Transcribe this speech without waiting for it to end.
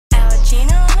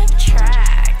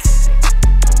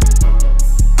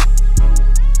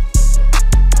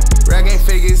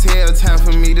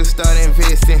me to start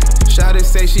investing. Shawty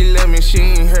say she love me, she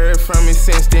ain't heard from me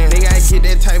since then. They gotta get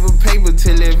that type of paper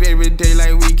to live every day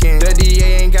like weekend. The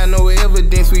DA ain't got no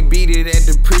evidence, we beat it at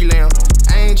the prelim.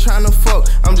 I ain't tryna fuck,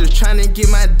 I'm just tryna get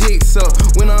my dick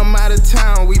sucked. When I'm out of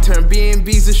town, we turn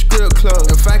B&B's a strip club.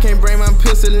 If I can't bring my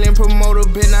pistol in, promoter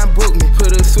better not book me.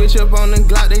 Put a switch up on the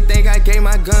Glock, they think I gave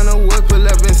my gun a whip. Pull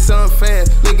up in something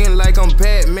fast, looking like I'm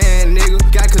Batman, nigga.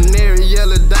 Got canary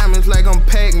yellow diamonds like I'm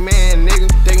Pac-Man, nigga.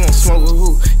 They gon' smoke with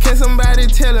who? Can somebody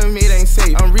tell them it ain't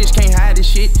safe? I'm rich, can't hide this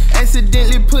shit.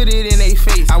 Accidentally put it in they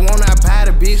face. I wanna buy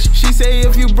the bitch. She say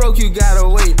if you broke, you gotta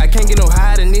wait. I can't get no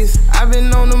higher than this. I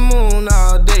been on the moon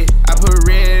all day. I put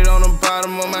red on the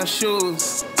bottom of my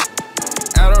shoes.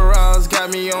 Adderall's got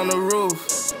me on the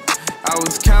roof. I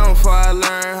was counting before I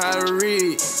learned how to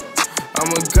read.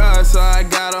 I'm a god, so I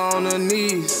got her on her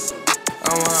knees.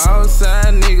 I'm an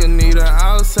outside nigga, need an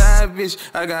outside bitch.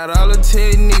 I got all the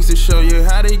techniques to show you